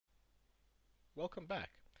welcome back.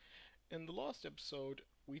 In the last episode,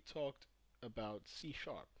 we talked about C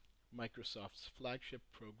Sharp, Microsoft's flagship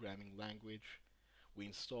programming language. We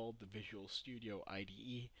installed the Visual Studio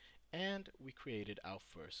IDE, and we created our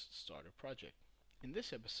first starter project. In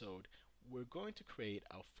this episode, we're going to create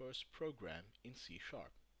our first program in C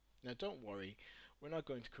Sharp. Now don't worry, we're not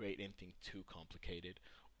going to create anything too complicated.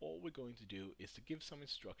 All we're going to do is to give some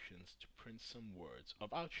instructions to print some words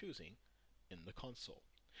of our choosing in the console.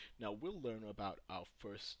 Now we'll learn about our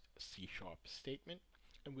first C Sharp statement,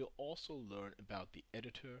 and we'll also learn about the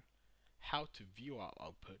editor, how to view our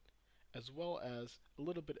output, as well as a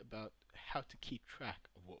little bit about how to keep track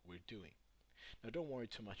of what we're doing. Now don't worry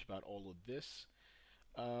too much about all of this,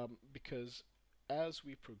 because as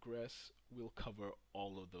we progress, we'll cover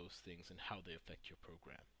all of those things and how they affect your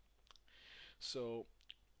program. So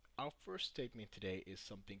our first statement today is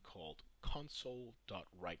something called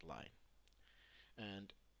console.writeLine.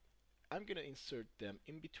 And I'm going to insert them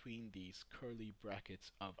in between these curly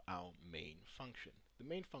brackets of our main function. The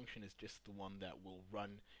main function is just the one that will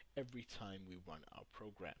run every time we run our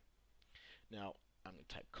program. Now, I'm going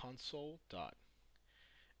to type console dot,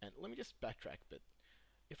 and let me just backtrack a bit.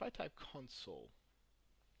 If I type console,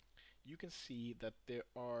 you can see that there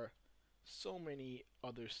are so many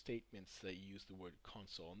other statements that use the word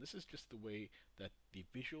console, and this is just the way that the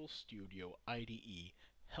Visual Studio IDE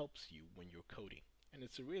helps you when you're coding. And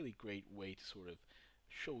it's a really great way to sort of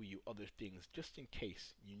show you other things just in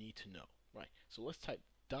case you need to know. Right, so let's type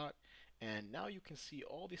dot, and now you can see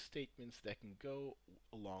all the statements that can go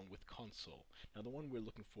along with console. Now the one we're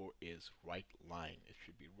looking for is WriteLine. It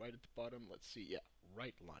should be right at the bottom. Let's see, yeah,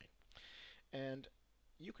 WriteLine. And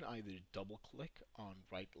you can either double click on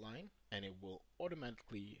WriteLine and it will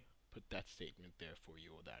automatically put that statement there for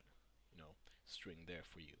you, or that string there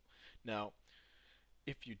for you. Now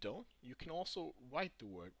if you don't, you can also write the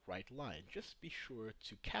word WriteLine. Just be sure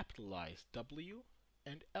to capitalize W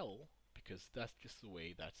and L, because that's just the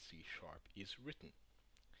way that C Sharp is written.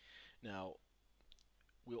 Now,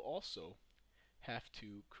 we'll also have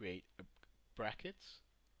to create brackets,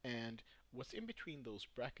 and what's in between those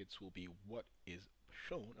brackets will be what is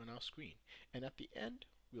shown on our screen. And at the end,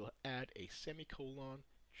 we'll add a semicolon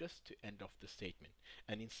just to end off the statement.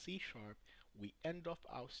 And in C Sharp, we end off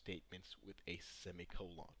our statements with a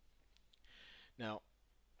semicolon. Now,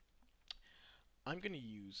 I'm going to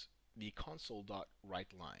use the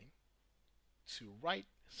console.writeLine to write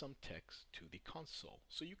some text to the console.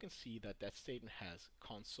 So you can see that that statement has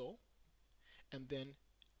console, and then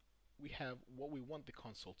we have what we want the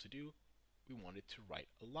console to do. We want it to write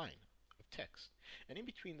a line of text. And in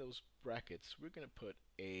between those brackets, we're going to put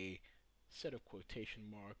a set of quotation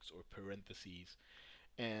marks or parentheses,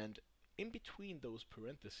 and in between those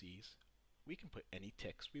parentheses we can put any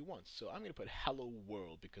text we want. So I'm going to put hello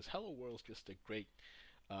world, because hello world is just a great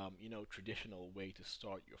traditional way to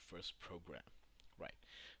start your first program. Right,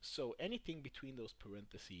 so anything between those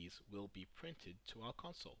parentheses will be printed to our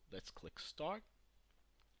console. Let's click start,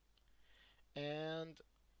 and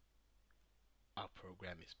our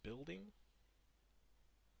program is building.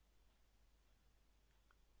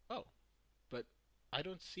 Oh, but I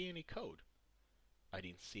don't see any code. I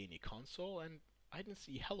didn't see any console, and I didn't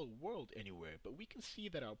see hello world anywhere, but we can see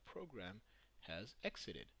that our program has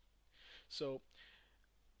exited. So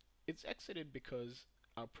it's exited because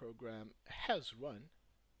our program has run,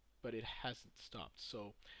 but it hasn't stopped.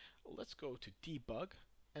 So let's go to debug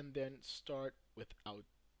and then start without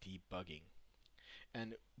debugging.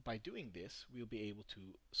 And by doing this, we'll be able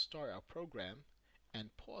to start our program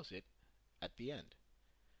and pause it at the end.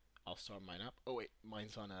 I'll start mine up. Oh wait,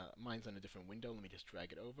 mine's on a different window. Let me just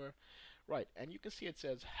drag it over. Right, and you can see it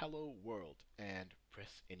says hello world, and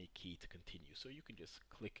press any key to continue. So you can just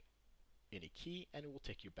click any key and it will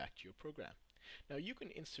take you back to your program. Now you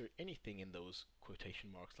can insert anything in those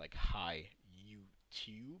quotation marks, like hi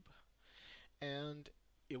YouTube, and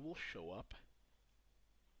it will show up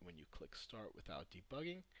when you click start without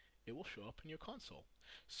debugging. It will show up in your console.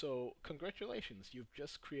 So congratulations, you've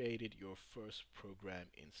just created your first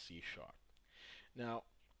program in C Sharp. Now,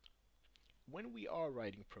 when we are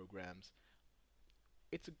writing programs,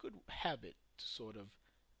 it's a good habit to sort of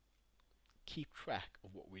keep track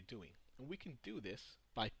of what we're doing. And we can do this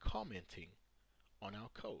by commenting on our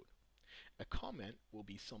code. A comment will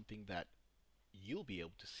be something that you'll be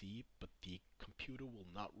able to see, but the computer will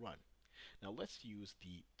not run. Now let's use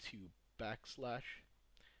the two backslash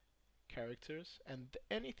characters, and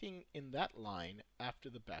anything in that line after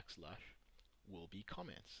the backslash will be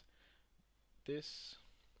comments. This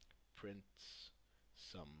prints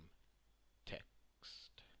some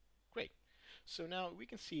text. Great. So now we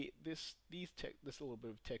can see this little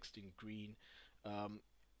bit of text in green Um,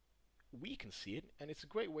 we can see it, and it's a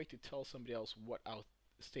great way to tell somebody else what our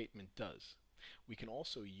statement does. We can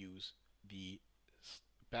also use the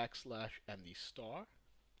backslash and the star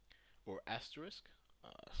or asterisk.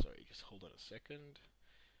 Sorry, just hold on a second.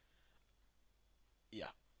 Yeah,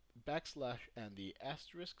 backslash and the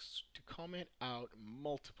asterisks to comment out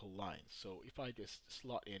multiple lines. So if I just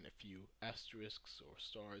slot in a few asterisks or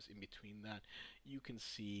stars in between that, you can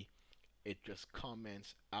see it just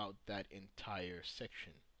comments out that entire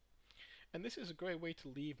section. And this is a great way to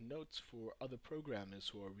leave notes for other programmers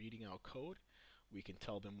who are reading our code. We can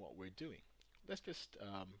tell them what we're doing. Let's just,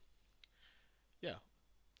 yeah,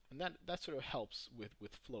 and that sort of helps with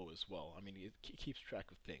flow as well. I mean, it keeps track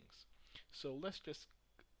of things. So let's just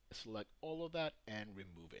select all of that and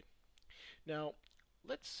remove it. Now,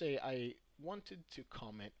 let's say I wanted to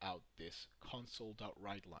comment out this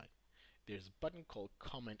console.write line. There's a button called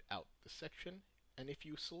comment out the section, and if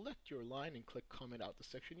you select your line and click comment out the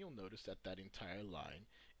section, you'll notice that that entire line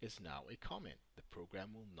is now a comment. The program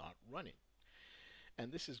will not run it.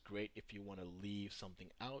 And this is great if you want to leave something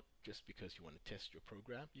out just because you want to test your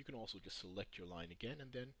program. You can also just select your line again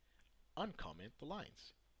and then uncomment the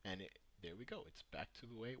lines. And there we go. It's back to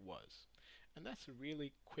the way it was. And that's a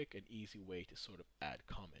really quick and easy way to sort of add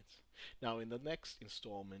comments. Now in the next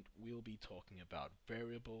installment, we'll be talking about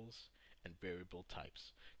variables and variable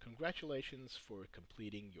types. Congratulations for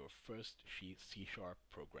completing your first C#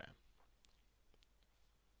 program.